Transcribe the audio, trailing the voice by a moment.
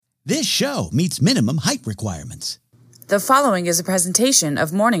This show meets minimum height requirements. The following is a presentation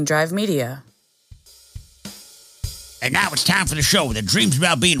of Morning Drive Media. And now it's time for the show that dreams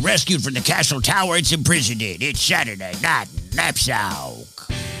about being rescued from the castle tower it's imprisoned in. It's Saturday Night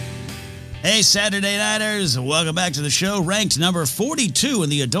Napzok. Hey, Saturday Nighters. Welcome back to the show, ranked number 42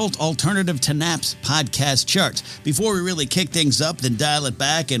 in the Adult Alternative to Naps podcast charts. Before we really kick things up, then dial it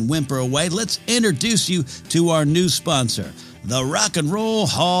back and whimper away, let's introduce you to our new sponsor, the Rock and Roll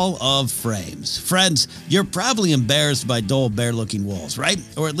Hall of Frames. Friends, you're probably embarrassed by dull, bare-looking walls, right?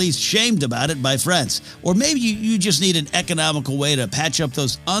 Or at least shamed about it by friends. Or maybe you just need an economical way to patch up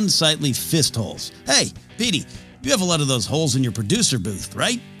those unsightly fist holes. Hey, Petey, you have a lot of those holes in your producer booth,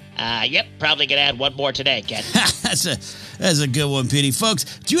 right? Yep, probably gonna add one more today, Ken. That's a good one, Petey.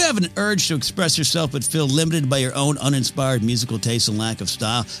 Folks, do you have an urge to express yourself but feel limited by your own uninspired musical taste and lack of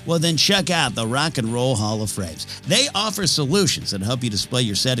style? Well, then check out the Rock and Roll Hall of Frames. They offer solutions that help you display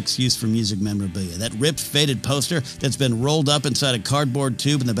your sad excuse for music memorabilia. That ripped, faded poster that's been rolled up inside a cardboard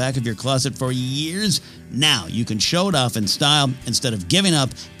tube in the back of your closet for years. Now you can show it off in style instead of giving up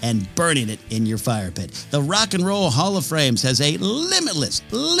and burning it in your fire pit. The Rock and Roll Hall of Frames has a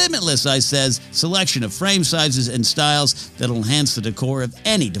limitless, I says, selection of frame sizes and styles that'll enhance the decor of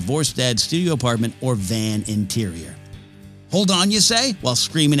any divorced dad's studio apartment or van interior. Hold on, you say, while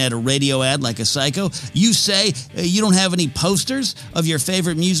screaming at a radio ad like a psycho? You say you don't have any posters of your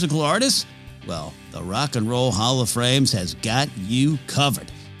favorite musical artists? Well, the Rock and Roll Hall of Frames has got you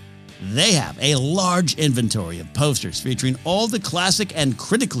covered. They have a large inventory of posters featuring all the classic and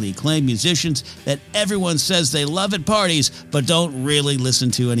critically acclaimed musicians that everyone says they love at parties but don't really listen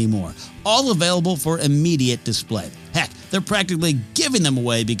to anymore. All available for immediate display. Heck, they're practically giving them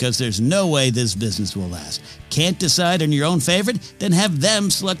away because there's no way this business will last. Can't decide on your own favorite? Then have them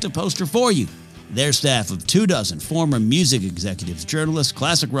select a poster for you. Their staff of 24 former music executives, journalists,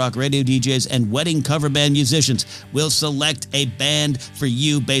 classic rock radio DJs, and wedding cover band musicians will select a band for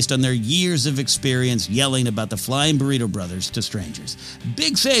you based on their years of experience yelling about the Flying Burrito Brothers to strangers.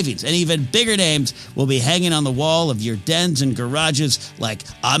 Big savings and even bigger names will be hanging on the wall of your dens and garages like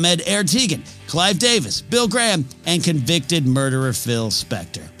Ahmed Ertegun, Clive Davis, Bill Graham, and convicted murderer Phil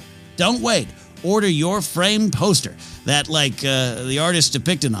Spector. Don't wait. Order your framed poster that, like the artists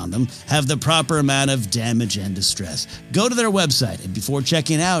depicted on them, have the proper amount of damage and distress. Go to their website, and before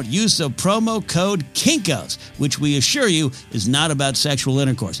checking out, use the promo code KINKOS, which we assure you is not about sexual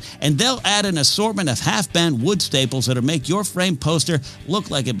intercourse. And they'll add an assortment of half-bent wood staples that'll make your framed poster look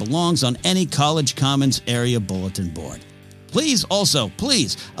like it belongs on any College Commons area bulletin board. Please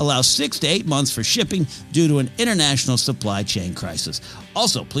allow 6 to 8 months for shipping due to an international supply chain crisis.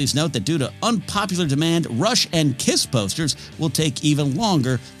 Also, please note that due to unpopular demand, Rush and Kiss posters will take even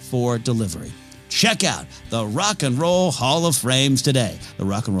longer for delivery. Check out the Rock and Roll Hall of Frames today. The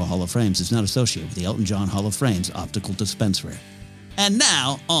Rock and Roll Hall of Frames is not associated with the Elton John Hall of Frames optical dispensary. And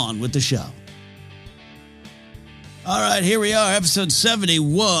now, on with the show. All right, here we are, episode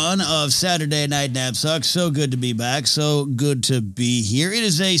 71 of Saturday Night Napzok. So good to be back, so good to be here. It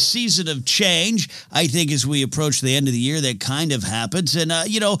is a season of change, I think, as we approach the end of the year. That kind of happens. And,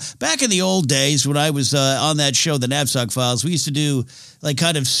 back in the old days when I was on that show, The Napzok Files, we used to do like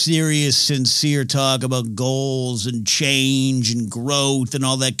kind of serious, sincere talk about goals and change and growth and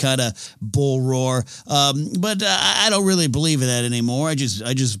all that kind of bull roar. But I don't really believe in that anymore. I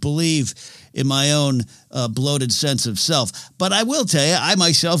just believe in my own bloated sense of self. But I will tell you, I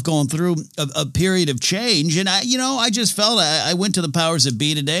myself going through a period of change, and I just felt I went to the powers that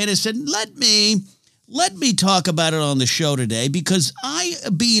be today, and I said, let me talk about it on the show today, because I,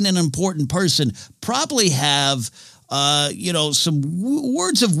 being an important person, probably have some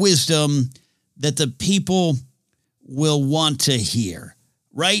words of wisdom that the people will want to hear.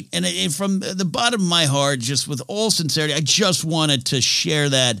 Right? And from the bottom of my heart, just with all sincerity, I just wanted to share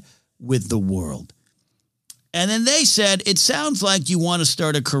that with the world. And then they said, it sounds like you want to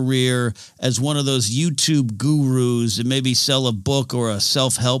start a career as one of those YouTube gurus and maybe sell a book or a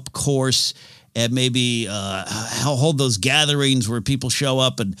self-help course and maybe hold those gatherings where people show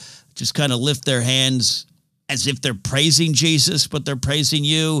up and just kind of lift their hands as if they're praising Jesus, but they're praising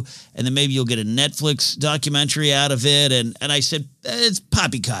you. And then maybe you'll get a Netflix documentary out of it. And I said, it's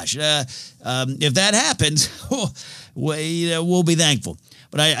poppycock. If that happens, we'll be thankful.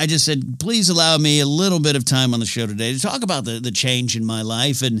 But I just said, please allow me a little bit of time on the show today to talk about the change in my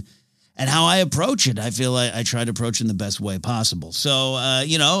life and how I approach it. I feel I try to approach it in the best way possible. So,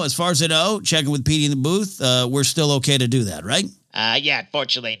 as far as I know, checking with Petey in the booth, we're still okay to do that, right? Yeah,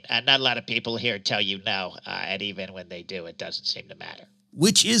 unfortunately, not a lot of people here tell you no. And even when they do, it doesn't seem to matter.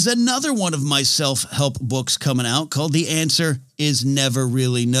 which is another one of my self-help books coming out called The Answer Is Never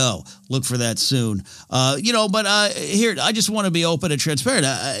Really No. Look for that soon. Here, I just want to be open and transparent,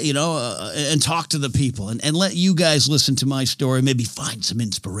 and talk to the people and let you guys listen to my story, maybe find some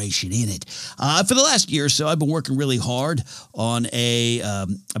inspiration in it. For the last year or so, I've been working really hard on a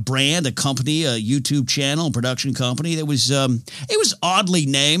brand, a company, a YouTube channel, a production company that was, it was oddly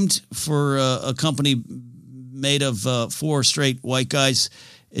named for a company made of 4 straight white guys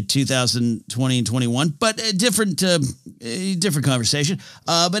in 2020 and 21, but a different conversation.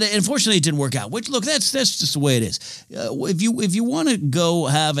 But unfortunately, it didn't work out. Which, look, that's just the way it is. If you want to go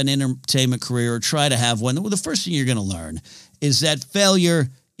have an entertainment career or try to have one, the first thing you're going to learn is that failure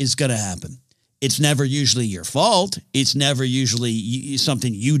is going to happen. It's never usually your fault. It's never usually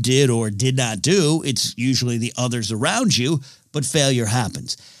something you did or did not do. It's usually the others around you, but failure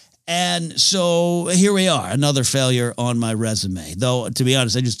happens. And so here we are, another failure on my resume. Though, to be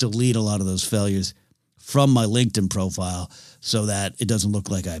honest, I just delete a lot of those failures from my LinkedIn profile so that it doesn't look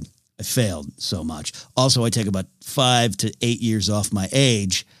like I failed so much. Also, I take about 5 to 8 years off my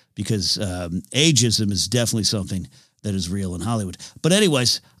age because ageism is definitely something that is real in Hollywood. But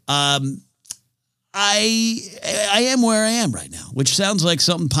anyways, I am where I am right now, which sounds like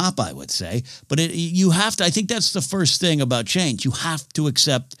something Popeye would say. But you have to, I think that's the first thing about change. You have to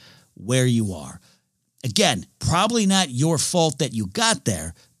accept where you are. Again, probably not your fault that you got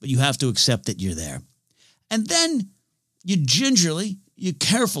there, but you have to accept that you're there. And then you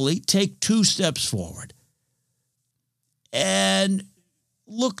carefully take 2 steps forward and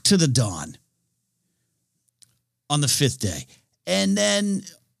look to the dawn on the 5th day. And then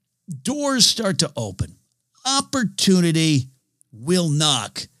doors start to open. Opportunity will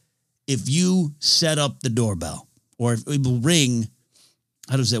knock if you set up the doorbell, or if it will ring.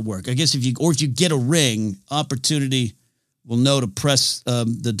 How does that work? I guess if you get a ring, opportunity will know to press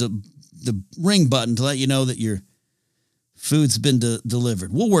the ring button to let you know that your food's been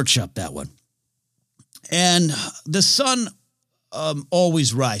delivered. We'll workshop that one. And the sun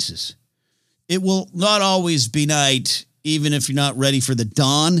always rises. It will not always be night, even if you're not ready for the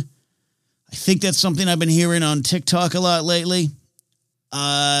dawn. I think that's something I've been hearing on TikTok a lot lately.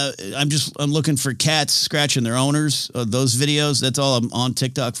 I'm looking for cats scratching their owners. Those videos. That's all I'm on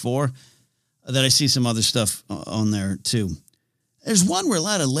TikTok for. That I see some other stuff on there too. There's one where a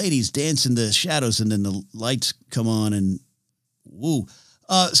lot of ladies dance in the shadows and then the lights come on and woo.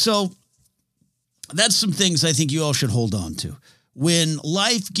 So that's some things I think you all should hold on to. When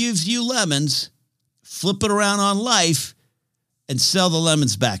life gives you lemons, flip it around on life and sell the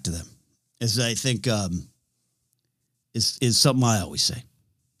lemons back to them. As I think is something I always say.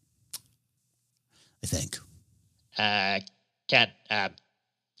 I think. Ken,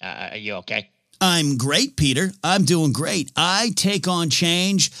 are you okay? I'm great, Peter. I'm doing great. I take on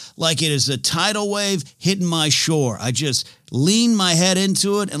change like it is a tidal wave hitting my shore. I just lean my head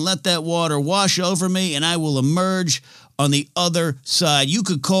into it and let that water wash over me, and I will emerge on the other side. You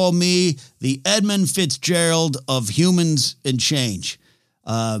could call me the Edmund Fitzgerald of humans and change.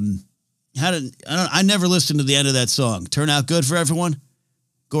 I never listened to the end of that song. Turn out good for everyone?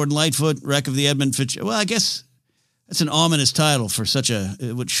 Gordon Lightfoot, Wreck of the Edmund Fitzgerald. Well, I guess that's an ominous title for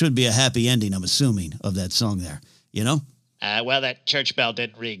what should be a happy ending, I'm assuming, of that song there. You know? Well, that church bell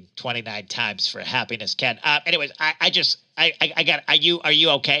didn't ring 29 times for happiness, Ken. Anyways, I got. Are you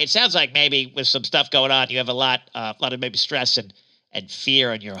okay? It sounds like maybe with some stuff going on, you have a lot of maybe stress and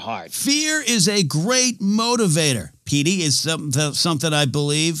fear in your heart. Fear is a great motivator. Petey is something I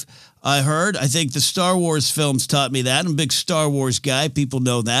believe. I heard. I think the Star Wars films taught me that. I'm a big Star Wars guy. People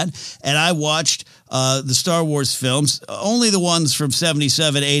know that. And I watched the Star Wars films, only the ones from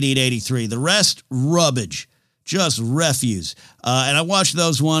 77, 80, and 83. The rest, rubbish. Just refuse. And I watched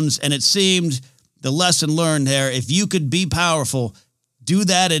those ones, and it seemed the lesson learned there, if you could be powerful, do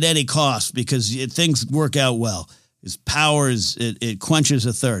that at any cost because things work out well. His power it quenches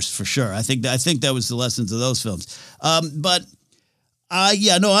a thirst for sure. I think that was the lessons of those films. I'm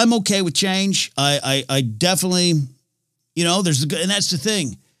okay with change. I definitely, there's and that's the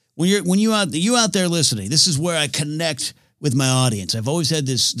thing. When you out there listening, this is where I connect with my audience. I've always had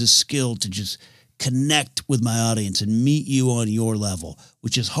this skill to just connect with my audience and meet you on your level,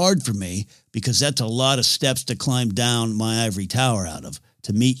 which is hard for me because that's a lot of steps to climb down my ivory tower out of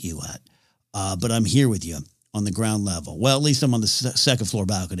to meet you at. But I'm here with you on the ground level. Well, at least I'm on the second floor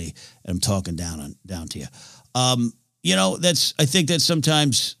balcony and I'm talking down to you. I think that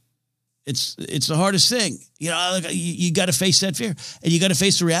sometimes it's the hardest thing. You got to face that fear and you got to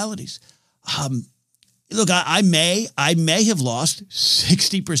face the realities. Look, I may have lost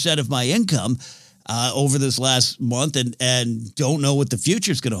 60% of my income over this last month and don't know what the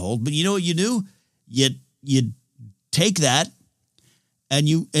future is going to hold. But you know what you do? You take that and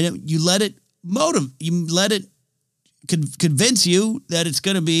you let it you let it convince you that it's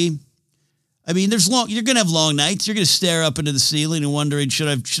going to be. I mean, you're going to have long nights. You're going to stare up into the ceiling and wondering, should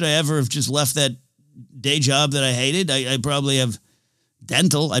I ever have just left that day job that I hated? I probably have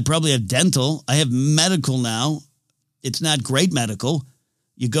dental. I'd probably have dental. I have medical now. It's not great medical.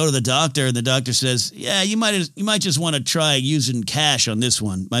 You go to the doctor and the doctor says, yeah, you might just want to try using cash on this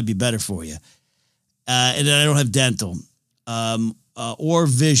one. Might be better for you. And then I don't have dental or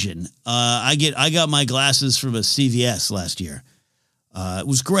vision. I got my glasses from a CVS last year. It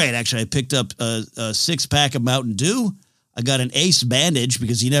was great, actually. I picked up a 6-pack of Mountain Dew. I got an Ace bandage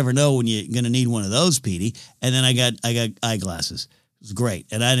because you never know when you're going to need one of those, Petey. And then I got eyeglasses. It was great.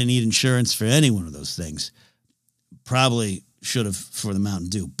 And I didn't need insurance for any one of those things. Probably should have for the Mountain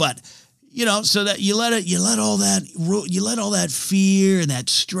Dew. But, so that you let all that fear and that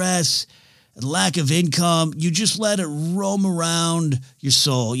stress and lack of income, you just let it roam around your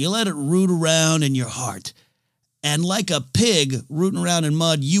soul. You let it root around in your heart. And like a pig rooting around in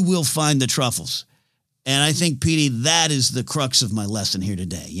mud, you will find the truffles. And I think, Petey, that is the crux of my lesson here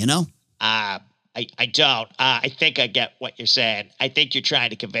today, I don't. I think I get what you're saying. I think you're trying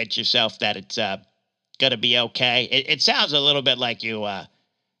to convince yourself that it's going to be okay. It sounds a little bit like you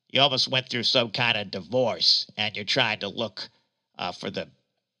almost went through some kind of divorce and you're trying to look for the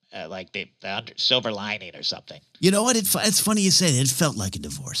silver lining or something. You know what? It's funny you say that. It felt like a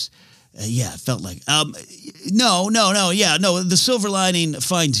divorce. Yeah, it felt like. No. Yeah, no. The silver lining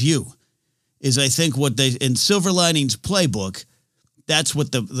finds you is, I think, what they in Silver Linings playbook. That's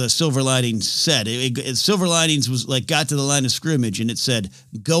what the Silver Linings said. Silver Linings was like got to the line of scrimmage and it said,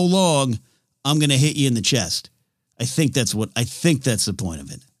 "Go long, I'm going to hit you in the chest." I think that's the point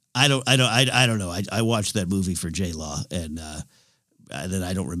of it. I don't know. I watched that movie for J-Law and then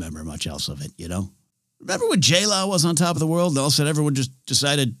I don't remember much else of it. Remember when J-Law was on top of the world and all of a sudden everyone just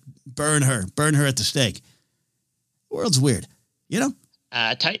decided burn her at the stake? The world's weird,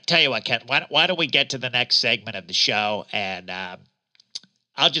 Tell you what, Ken, why don't we get to the next segment of the show and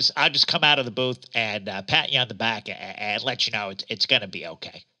I'll just come out of the booth and pat you on the back and let you know it's going to be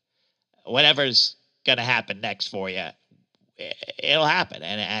okay. Whatever's going to happen next for you, it'll happen.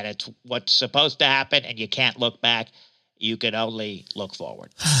 And it's what's supposed to happen and you can't look back. You can only look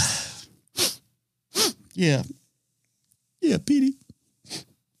forward. Yeah, Petey.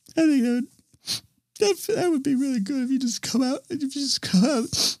 I think that would be really good if you just come out. If you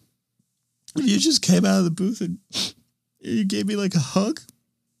just came out of the booth and you gave me like a hug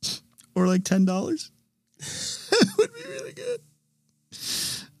or like $10. That would be really good.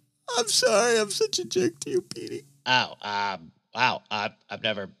 I'm sorry, I'm such a jerk to you, Petey. Oh, wow. I've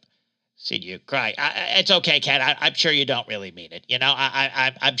never seen you cry. It's okay, Ken. I'm sure you don't really mean it.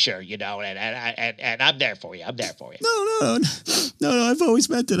 I'm sure you don't, and I'm there for you. No. I've always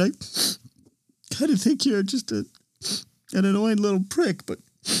meant it. I kind of think you're just an annoying little prick, but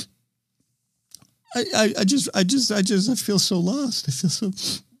I feel so lost. I feel so.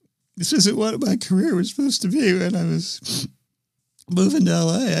 This isn't what my career was supposed to be when I was moving to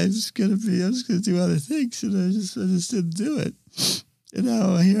LA. I was gonna do other things, and I just didn't do it. And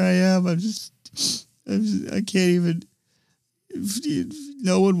now here I am. I can't even.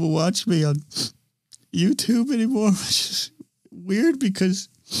 No one will watch me on YouTube anymore, which is weird because,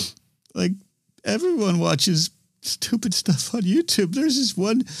 like, everyone watches stupid stuff on YouTube. There's this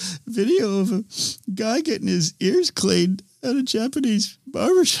one video of a guy getting his ears cleaned at a Japanese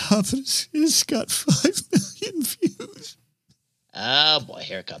barbershop, and it's got 5 million views. Oh boy,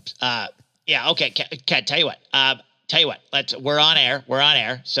 here it comes. Yeah, okay, Ken, tell you what. We're on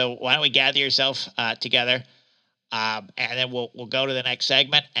air. So why don't we gather yourself together, and then we'll go to the next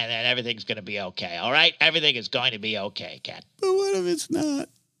segment, and then everything's going to be okay. All right, everything is going to be okay, Ken. But what if it's not?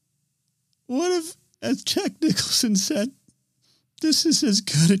 What if, as Jack Nicholson said, this is as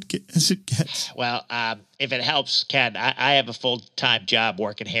good as it gets? Well, if it helps, Ken, I have a full-time job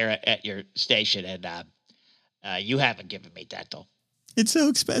working here at your station, and you haven't given me dental. It's so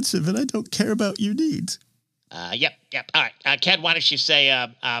expensive, and I don't care about your needs. Yep. All right, Ken, why don't you say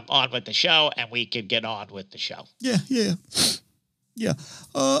on with the show, and we can get on with the show. Yeah.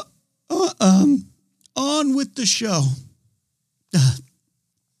 On with the show.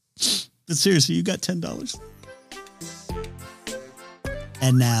 But seriously, you got $10.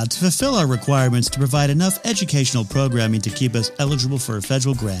 And now, to fulfill our requirements to provide enough educational programming to keep us eligible for a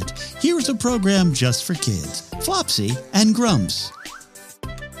federal grant, here is a program just for kids, Flopsy and Grumps.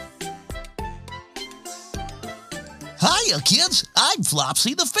 Hiya, kids. I'm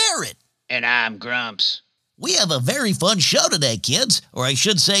Flopsy the Ferret. And I'm Grumps. We have a very fun show today, kids. Or I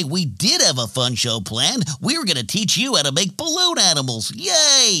should say, we did have a fun show planned. We were going to teach you how to make balloon animals.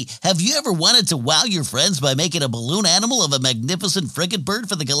 Yay! Have you ever wanted to wow your friends by making a balloon animal of a magnificent frigate bird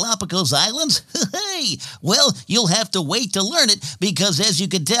for the Galapagos Islands? Hey! Well, you'll have to wait to learn it because, as you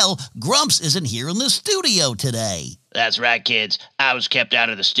can tell, Grumps isn't here in the studio today. That's right, kids. I was kept out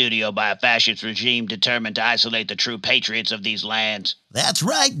of the studio by a fascist regime determined to isolate the true patriots of these lands. That's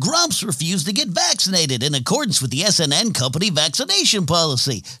right, Grumps refused to get vaccinated in accordance with the SNN company vaccination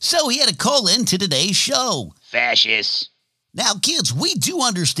policy, so he had to call in to today's show. Fascists. Now, kids, we do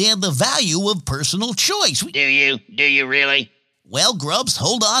understand the value of personal choice. Do you? Do you really? Well, Grumps,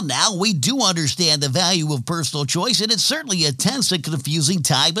 hold on now. We do understand the value of personal choice, and it's certainly a tense and confusing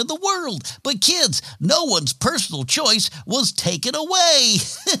time in the world. But kids, no one's personal choice was taken away.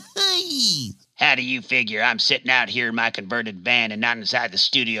 How do you figure I'm sitting out here in my converted van and not inside the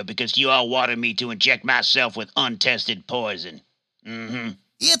studio because you all wanted me to inject myself with untested poison?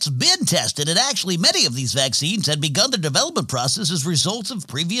 It's been tested, and actually many of these vaccines had begun their development process as results of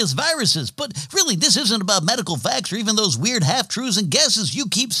previous viruses. But really, this isn't about medical facts or even those weird half-truths and guesses you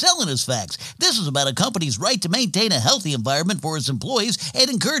keep selling as facts. This is about a company's right to maintain a healthy environment for its employees and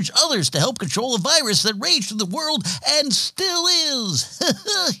encourage others to help control a virus that raged through the world and still is.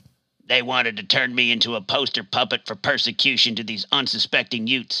 They wanted to turn me into a poster puppet for persecution to these unsuspecting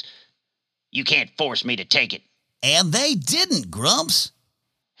youths. You can't force me to take it. And they didn't, Grumps.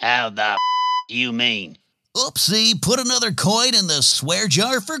 How the do you mean? Oopsie, put another coin in the swear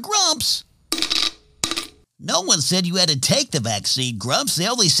jar for Grumps. No one said you had to take the vaccine, Grumps. They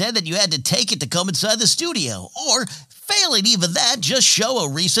only said that you had to take it to come inside the studio. Or, failing even that, just show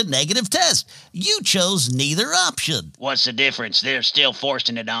a recent negative test. You chose neither option. What's the difference? They're still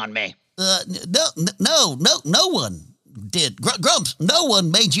forcing it on me. No one did. Grumps, no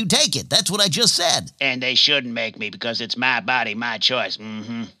one made you take it. That's what I just said. And they shouldn't make me because it's my body, my choice.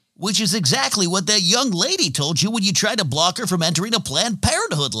 Which is exactly what that young lady told you when you tried to block her from entering a Planned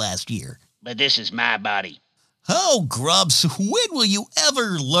Parenthood last year. But this is my body. Oh, Grumps, when will you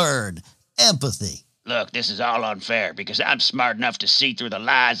ever learn empathy? Look, this is all unfair because I'm smart enough to see through the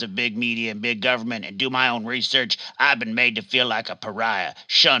lies of big media and big government and do my own research. I've been made to feel like a pariah,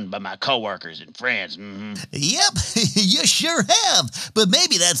 shunned by my coworkers and friends. Yep, you sure have. But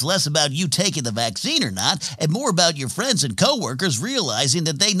maybe that's less about you taking the vaccine or not, and more about your friends and coworkers realizing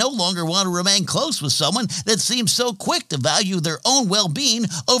that they no longer want to remain close with someone that seems so quick to value their own well-being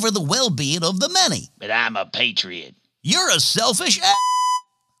over the well-being of the many. But I'm a patriot. You're a selfish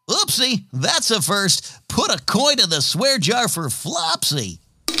Oopsie, that's a first. Put a coin in the swear jar for Flopsy.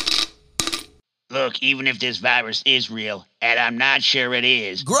 Look, even if this virus is real, and I'm not sure it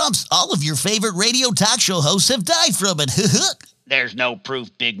is. Grumps, all of your favorite radio talk show hosts have died from it. There's no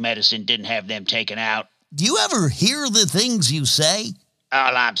proof big medicine didn't have them taken out. Do you ever hear the things you say?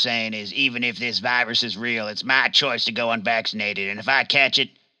 All I'm saying is, even if this virus is real, it's my choice to go unvaccinated, and if I catch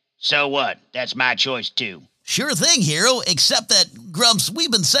it, so what? That's my choice too. Sure thing, Hero, except that, Grumps, we've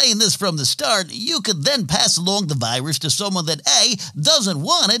been saying this from the start, you could then pass along the virus to someone that A, doesn't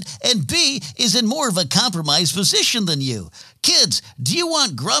want it, and B, is in more of a compromised position than you. Kids, do you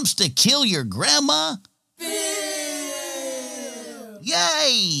want Grumps to kill your grandma?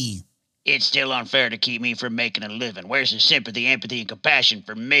 Yay! It's still unfair to keep me from making a living. Where's the sympathy, empathy, and compassion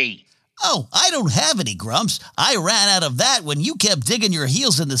for me? Oh, I don't have any, Grumps. I ran out of that when you kept digging your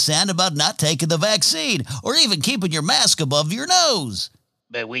heels in the sand about not taking the vaccine, or even keeping your mask above your nose.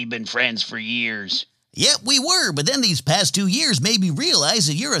 But we've been friends for years. Yep, we were, but then these past 2 years made me realize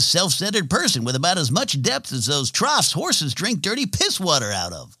that you're a self-centered person with about as much depth as those troughs horses drink dirty piss water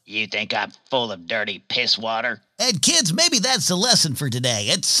out of. You think I'm full of dirty piss water? And kids, maybe that's the lesson for today.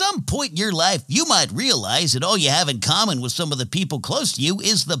 At some point in your life, you might realize that all you have in common with some of the people close to you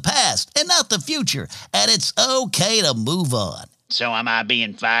is the past and not the future, and it's okay to move on. So am I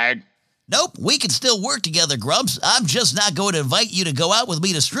being fired? Nope, we can still work together, Grumps. I'm just not going to invite you to go out with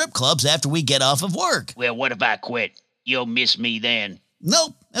me to strip clubs after we get off of work. Well, what if I quit? You'll miss me then.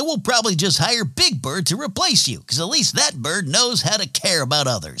 Nope, and we'll probably just hire Big Bird to replace you, because at least that bird knows how to care about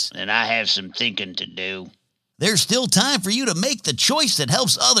others. And I have some thinking to do. There's still time for you to make the choice that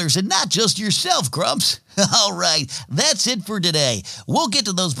helps others and not just yourself, Grumps. All right, that's it for today. We'll get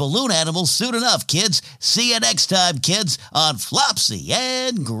to those balloon animals soon enough, kids. See you next time, kids, on Flopsy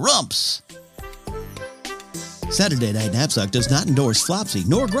and Grumps. Saturday Night Knapsack does not endorse Flopsy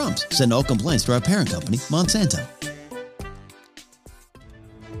nor Grumps. Send all complaints to our parent company, Monsanto.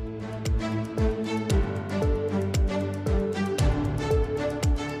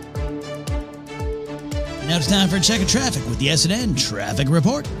 Now it's time for a check of traffic with the SNN Traffic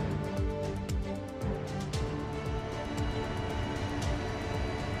Report.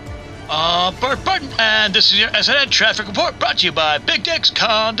 And this is your SNN Traffic Report brought to you by Big Dick's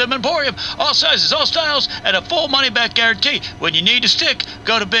Condom Emporium. All sizes, all styles, and a full money-back guarantee. When you need a stick,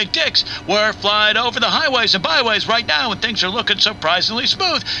 go to Big Dick's. We're flying over the highways and byways right now, and things are looking surprisingly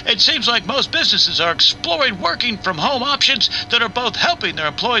smooth. It seems like most businesses are exploring working from home options that are both helping their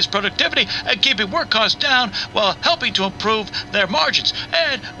employees' productivity and keeping work costs down while helping to improve their margins.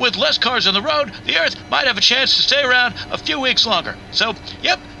 And with less cars on the road, the Earth might have a chance to stay around a few weeks longer. So,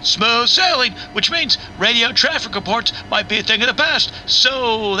 yep, smooth sailing, which means radio traffic reports might be a thing of the past.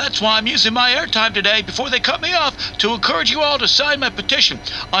 So that's why I'm using my airtime today before they cut me off to encourage you all to sign my petition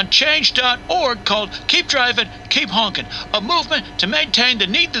on change.org called Keep Driving, Keep Honking, a movement to maintain the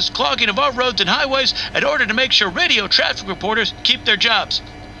needless clogging of our roads and highways in order to make sure radio traffic reporters keep their jobs.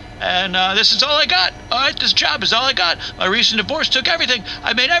 And this is all I got. All right, this job is all I got. My recent divorce took everything.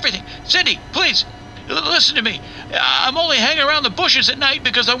 I mean everything. Cindy, please, listen to me. I'm only hanging around the bushes at night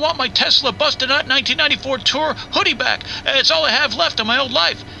because I want my Tesla busted out 1994 Tour hoodie back. It's all I have left of my old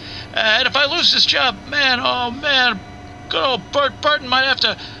life. And if I lose this job, man, oh man, good old Bert Burton might have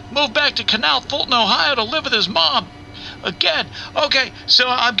to move back to Canal Fulton, Ohio to live with his mom. Again. Okay, so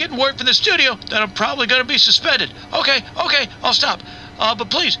I'm getting word from the studio that I'm probably going to be suspended. Okay, I'll stop. But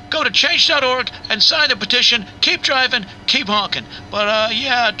please, go to change.org and sign the petition. Keep driving, keep honking. But,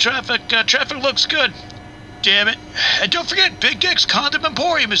 yeah, traffic looks good. Damn it. And don't forget, Big Dick's Condom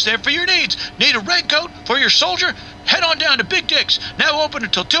Emporium is there for your needs. Need a raincoat for your soldier? Head on down to Big Dick's, now open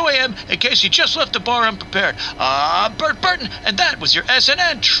until 2 a.m. in case you just left the bar unprepared. I'm Bert Burton, and that was your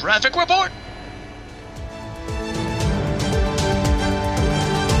SNN Traffic Report.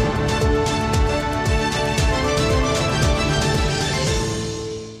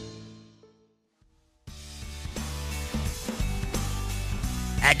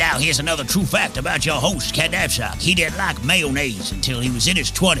 And now here's another true fact about your host, Ken Napzok. He didn't like mayonnaise until he was in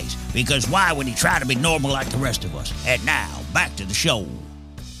his 20s, because why would he try to be normal like the rest of us? And now, back to the show.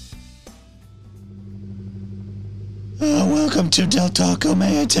 Welcome to Del Taco.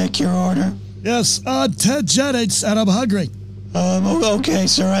 May I take your order? Yes, Ted Jennings, and I'm hungry. Okay,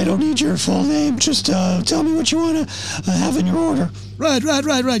 sir, I don't need your full name. Just tell me what you want to have in your order. Right,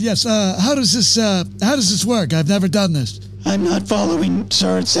 yes. How does this work? I've never done this. I'm not following,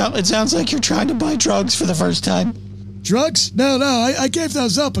 sir. It sounds like you're trying to buy drugs for the first time. Drugs? No, I gave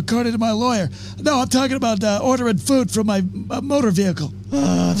those up according to my lawyer. No, I'm talking about ordering food from my motor vehicle.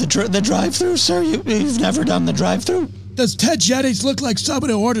 The drive-thru, sir? You've never done the drive-thru? Does Ted Jennings look like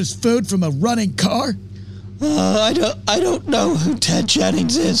someone who orders food from a running car? I don't know who Ted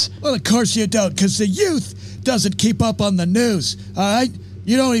Jennings is. Well, of course you don't, because the youth doesn't keep up on the news, all right?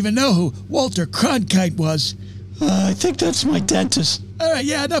 You don't even know who Walter Cronkite was. I think that's my dentist. All right,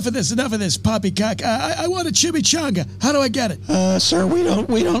 yeah, enough of this, poppycock. I want a chimichanga. How do I get it? Sir, we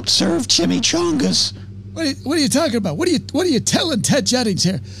don't serve chimichangas. What are you talking about? What are you telling Ted Jennings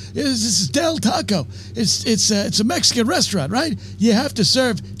here? This is Del Taco. It's a Mexican restaurant, right? You have to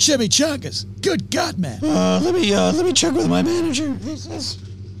serve chimichangas. Good God, man. Let me check with my manager. This is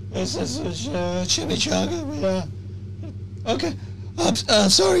chimichanga. Okay.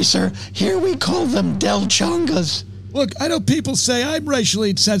 Sorry, sir. Here we call them Del Changas. Look, I know people say I'm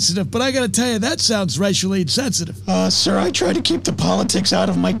racially insensitive, but I gotta tell you, that sounds racially insensitive. Sir, I try to keep the politics out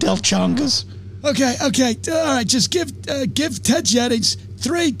of my Del Changas. Okay. All right, just give Ted Jennings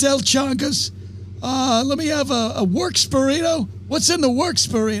 3 Del Changas. Let me have a Works burrito. What's in the Works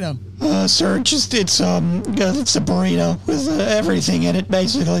burrito? Sir, it's a burrito with everything in it,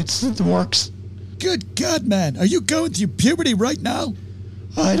 basically. It works. Good God, man. Are you going through puberty right now?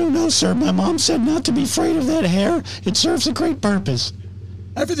 I don't know, sir. My mom said not to be afraid of that hair. It serves a great purpose.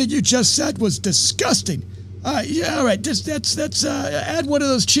 Everything you just said was disgusting. Yeah, all right. That's add one of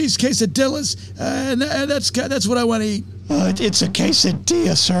those cheese quesadillas, and that's what I want to eat. It's a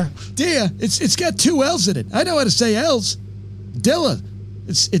quesadilla, sir. Dia. It's got 2 L's in it. I know how to say L's. Dilla.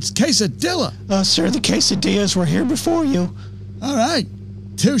 It's quesadilla. Sir, the quesadillas were here before you. All right.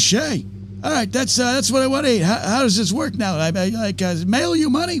 Touche. All right, that's what I want to eat. How does this work now? I mail you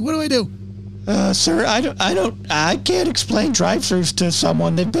money? What do I do? Sir, I can't explain drive-thrus to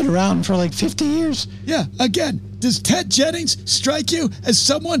someone. They've been around for like 50 years. Yeah, again, does Ted Jennings strike you as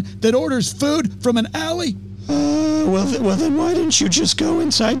someone that orders food from an alley? Well, then why didn't you just go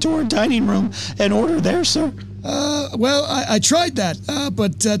inside to our dining room and order there, sir? Well, I tried that,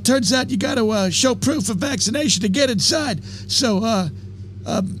 but turns out you got to show proof of vaccination to get inside. So,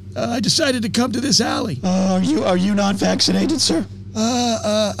 I decided to come to this alley. Are you not vaccinated, sir?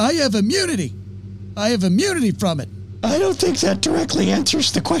 I have immunity. I have immunity from it. I don't think that directly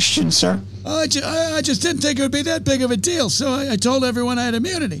answers the question, sir. I just didn't think it would be that big of a deal, so I told everyone I had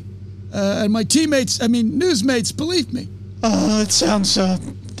immunity. And my newsmates believe me.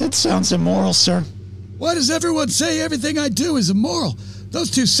 That sounds immoral, sir. Why does everyone say everything I do is immoral? Those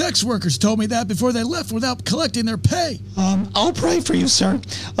 2 sex workers told me that before they left without collecting their pay. I'll pray for you, sir.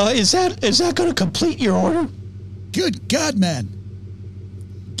 Is that going to complete your order? Good God, man.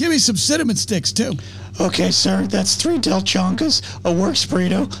 Give me some cinnamon sticks, too. Okay, sir, that's 3 Del Chongas, a works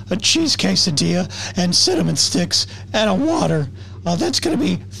burrito, a cheese quesadilla, and cinnamon sticks, and a water. That's going to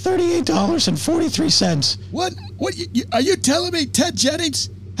be $38.43. What? Are you telling me Ted Jennings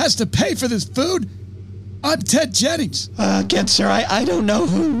has to pay for this food? I'm Ted Jennings. Again, sir, I don't know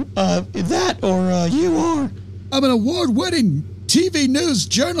who that or you are. I'm an award-winning TV news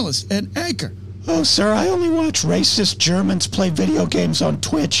journalist and anchor. Oh, sir, I only watch racist Germans play video games on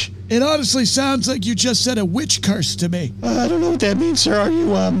Twitch. It honestly sounds like you just said a witch curse to me. I don't know what that means, sir. Are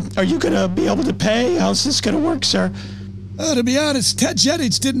you going to be able to pay? How's this going to work, sir? To be honest, Ted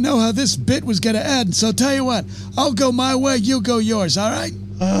Jennings didn't know how this bit was going to end, so tell you what, I'll go my way, you go yours, all right?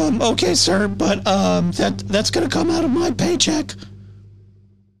 Okay, sir, but that's going to come out of my paycheck.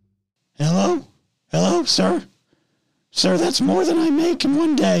 Hello? Hello, sir? Sir, that's more than I make in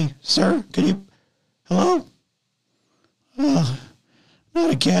one day. Sir, could you... Hello? Not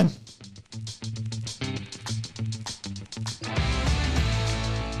again.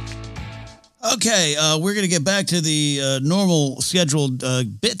 Okay, we're going to get back to the normal scheduled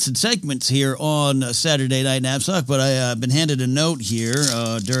bits and segments here on Saturday Night Knapsack, but I've been handed a note here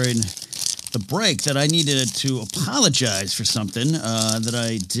during the break that I needed to apologize for something that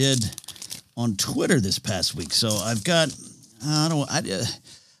I did on Twitter this past week. So I've got, I'm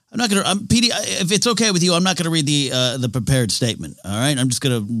not going to, Petey, if it's okay with you, I'm not going to read the prepared statement, all right? I'm just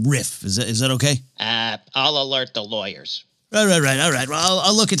going to riff. Is that okay? I'll alert the lawyers. Right. All right. Well,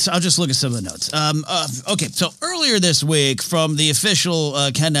 I'll just look at some of the notes. Okay. So earlier this week, from the official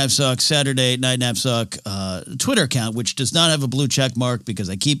Ken Knapsack Saturday Night Knapsack Twitter account, which does not have a blue check mark because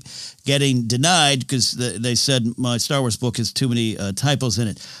I keep getting denied because they said my Star Wars book has too many typos in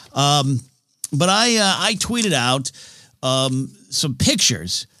it. But I tweeted out some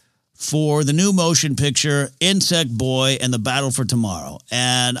pictures for the new motion picture Insect Boy and the Battle for Tomorrow,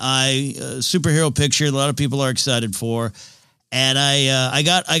 and superhero picture a lot of people are excited for. And I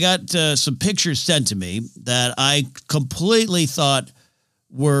got some pictures sent to me that I completely thought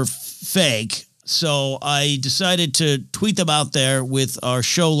were fake. So I decided to tweet them out there with our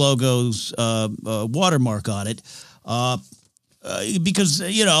show logo's watermark on it because,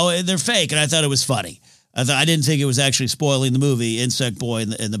 they're fake. And I thought it was funny. I didn't think it was actually spoiling the movie Insect Boy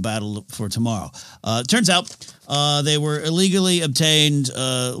and the Battle for Tomorrow. Turns out they were illegally obtained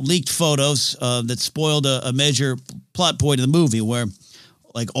leaked photos that spoiled a major plot point of the movie where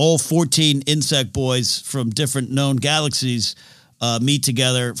like all 14 insect boys from different known galaxies meet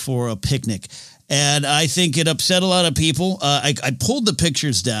together for a picnic. And I think it upset a lot of people. I pulled the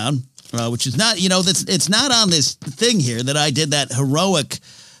pictures down, which is not, it's not on this thing here that I did that heroic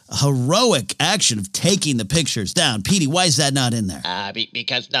action of taking the pictures down. Petey, why is that not in there?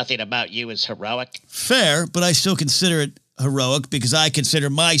 Because nothing about you is heroic. Fair, but I still consider it heroic because I consider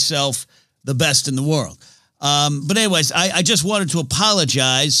myself the best in the world. But anyways, I just wanted to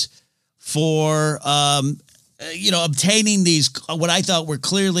apologize for, obtaining these, what I thought were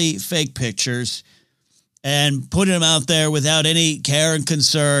clearly fake pictures and putting them out there without any care and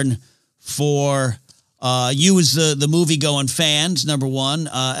concern for you as the movie-going fans, number one,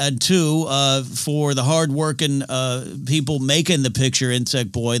 and two, for the hard-working people making the picture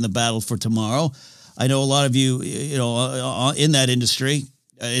Insect Boy and the Battle for Tomorrow. I know a lot of you, in that industry,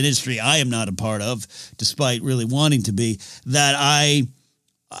 an industry I am not a part of, despite really wanting to be, that I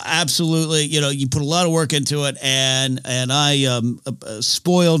absolutely, you put a lot of work into it, and I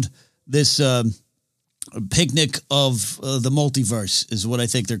spoiled this picnic of the multiverse is what I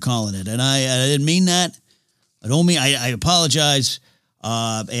think they're calling it. And I didn't mean that. I apologize. You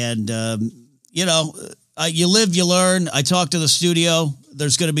live, you learn. I talked to the studio.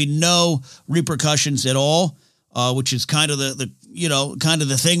 There's going to be no repercussions at all, which is kind of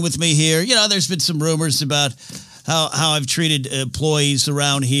the thing with me here. There's been some rumors about how I've treated employees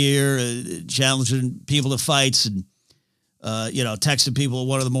around here, challenging people to fights and, texting people at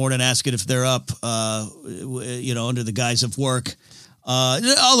 1 a.m. asking if they're up, under the guise of work.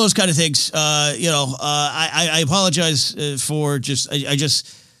 All those kind of things. I apologize for I just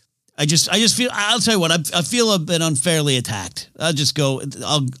feel, I'll tell you what, I feel I've been unfairly attacked. I'll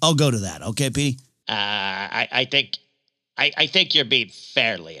go to that. Okay, Petey? I think you're being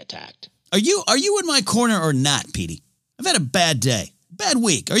fairly attacked. Are you in my corner or not, Petey? I've had a bad day, bad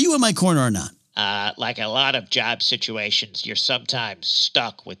week. Are you in my corner or not? like a lot of job situations, you're sometimes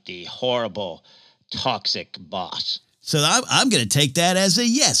stuck with the horrible, toxic boss. So I'm going to take that as a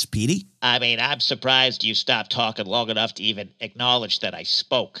yes, Petey. I mean, I'm surprised you stopped talking long enough to even acknowledge that I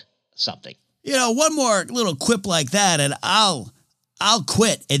spoke something. You know, one more little quip like that, and I'll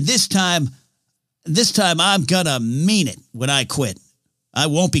quit. And this time I'm going to mean it when I quit. I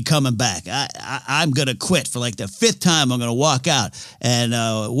won't be coming back. I'm going to quit for like the 5th time. I'm going to walk out. And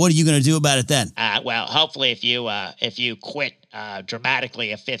what are you going to do about it then? Well, hopefully if you quit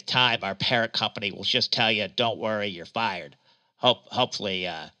dramatically a 5th time, our parent company will just tell you, don't worry, you're fired. Hopefully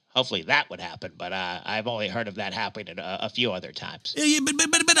that would happen, but I've only heard of that happening a few other times. Yeah,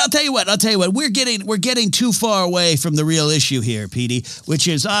 but I'll tell you what. We're getting too far away from the real issue here, Petey, which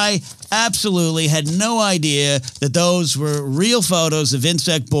is I absolutely had no idea that those were real photos of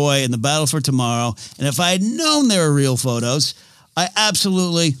Insect Boy and the Battle for Tomorrow. And if I had known they were real photos, I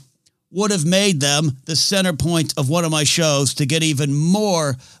absolutely would have made them the center point of one of my shows to get even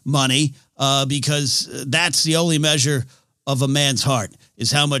more money, because that's the only measure of a man's heart,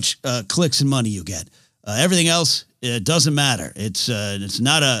 is how much clicks and money you get. Everything else, it doesn't matter. It's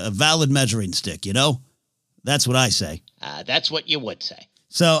not a valid measuring stick, you know? That's what I say. That's what you would say.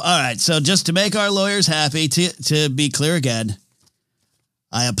 So, all right. So just to make our lawyers happy, to be clear again,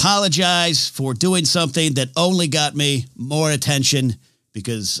 I apologize for doing something that only got me more attention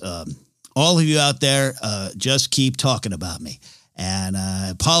because all of you out there just keep talking about me. And I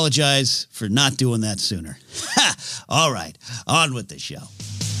apologize for not doing that sooner. All right, on with the show.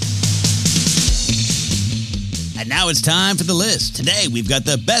 And now it's time for the list. Today, we've got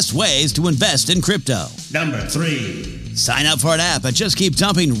the best ways to invest in crypto. Number 3. Sign up for an app and just keep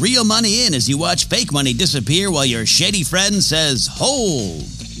dumping real money in as you watch fake money disappear while your shady friend says, hold.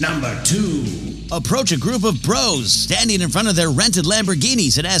 Number 2. Approach a group of bros standing in front of their rented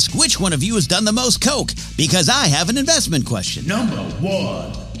Lamborghinis and ask which one of you has done the most coke, because I have an investment question. Number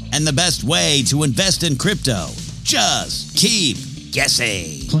 1. And the best way to invest in crypto, just keep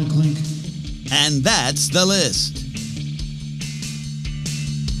guessing. Clink, clink. And that's the list.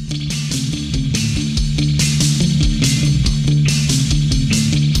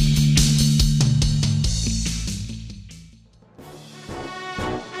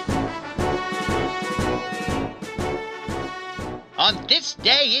 On this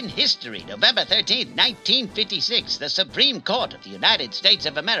day in history, November 13, 1956, the Supreme Court of the United States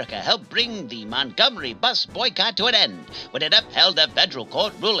of America helped bring the Montgomery bus boycott to an end when it upheld a federal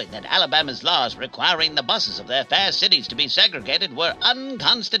court ruling that Alabama's laws requiring the buses of their fair cities to be segregated were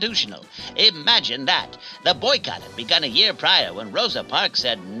unconstitutional. Imagine that. The boycott had begun a year prior when Rosa Parks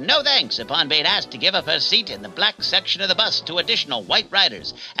said no thanks upon being asked to give up her seat in the black section of the bus to additional white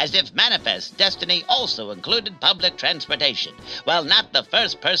riders, as if Manifest Destiny also included public transportation. While not the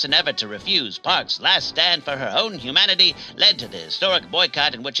first person ever to refuse, Parks' last stand for her own humanity led to the historic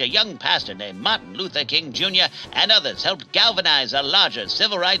boycott in which a young pastor named Martin Luther King Jr. and others helped galvanize a larger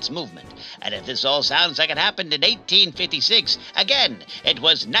civil rights movement. And if this all sounds like it happened in 1856, again, it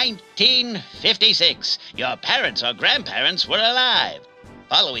was 1956. Your parents or grandparents were alive.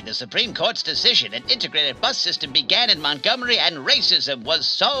 Following the Supreme Court's decision, an integrated bus system began in Montgomery and racism was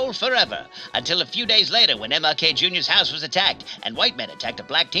solved forever, until a few days later when MLK Jr.'s house was attacked, and white men attacked a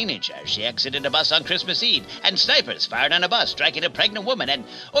black teenager as she exited a bus on Christmas Eve, and snipers fired on a bus, striking a pregnant woman, and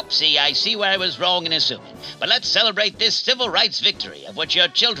oopsie, I see where I was wrong in assuming. But let's celebrate this civil rights victory, of which your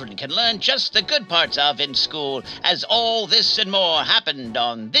children can learn just the good parts of in school, as all this and more happened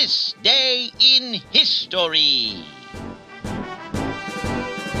on this day in history.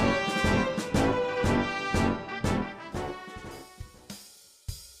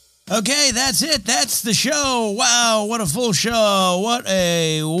 Okay, that's it. That's the show. Wow, what a full show. What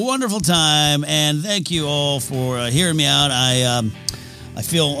a wonderful time. And thank you all for hearing me out. I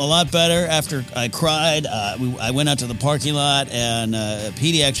feel a lot better after I cried. I went out to the parking lot, and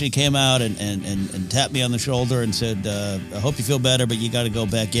Petey actually came out and tapped me on the shoulder and said, I hope you feel better, but you got to go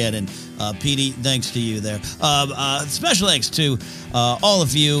back in. And Petey, thanks to you there. Special thanks to all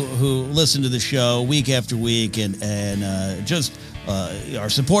of you who listen to the show week after week and just are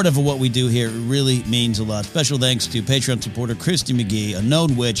supportive of what we do here. It really means a lot. Special thanks to Patreon supporter Christy McGee, a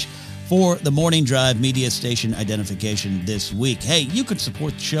known witch, for the Morning Drive media station identification this week. Hey, you could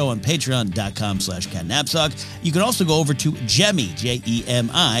support the show on patreon.com/Ken Napzok. You can also go over to Jemmy,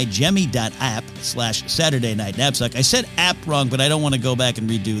 Jemi, Jemmy.app/Saturday Night Napzok. I said app wrong, but I don't want to go back and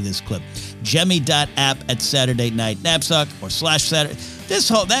redo this clip. Jemmy.app@Saturday Night Napzok or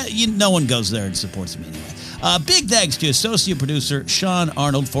 /Saturday. No one goes there and supports me anyway. Big thanks to associate producer Sean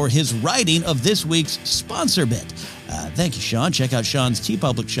Arnold for his writing of this week's sponsor bit. Thank you, Sean. Check out Sean's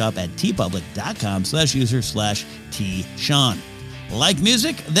TeePublic shop at teepublic.com/user/tshawn. Like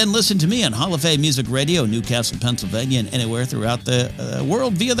music? Then listen to me on Hall of Fame Music Radio in Newcastle, Pennsylvania, and anywhere throughout the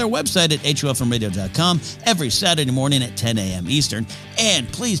world via their website at hofmradio.com every Saturday morning at 10 a.m. Eastern. And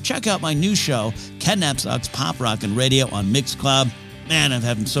please check out my new show, Ken Napzok's Pop Rockin' Radio on Mixcloud. Man, I'm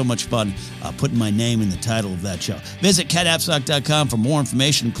having so much fun putting my name in the title of that show. Visit KenNapzok.com for more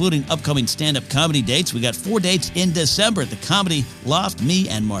information, including upcoming stand-up comedy dates. We got 4 dates in December at the Comedy Loft, me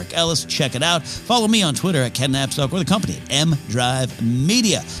and Mark Ellis. Check it out. Follow me on Twitter at Ken Napzok or the company at M Drive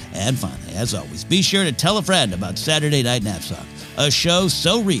Media. And finally, as always, be sure to tell a friend about Saturday Night Napzok, a show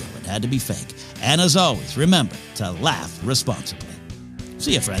so real it had to be fake. And as always, remember to laugh responsibly.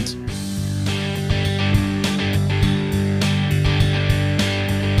 See you, friends.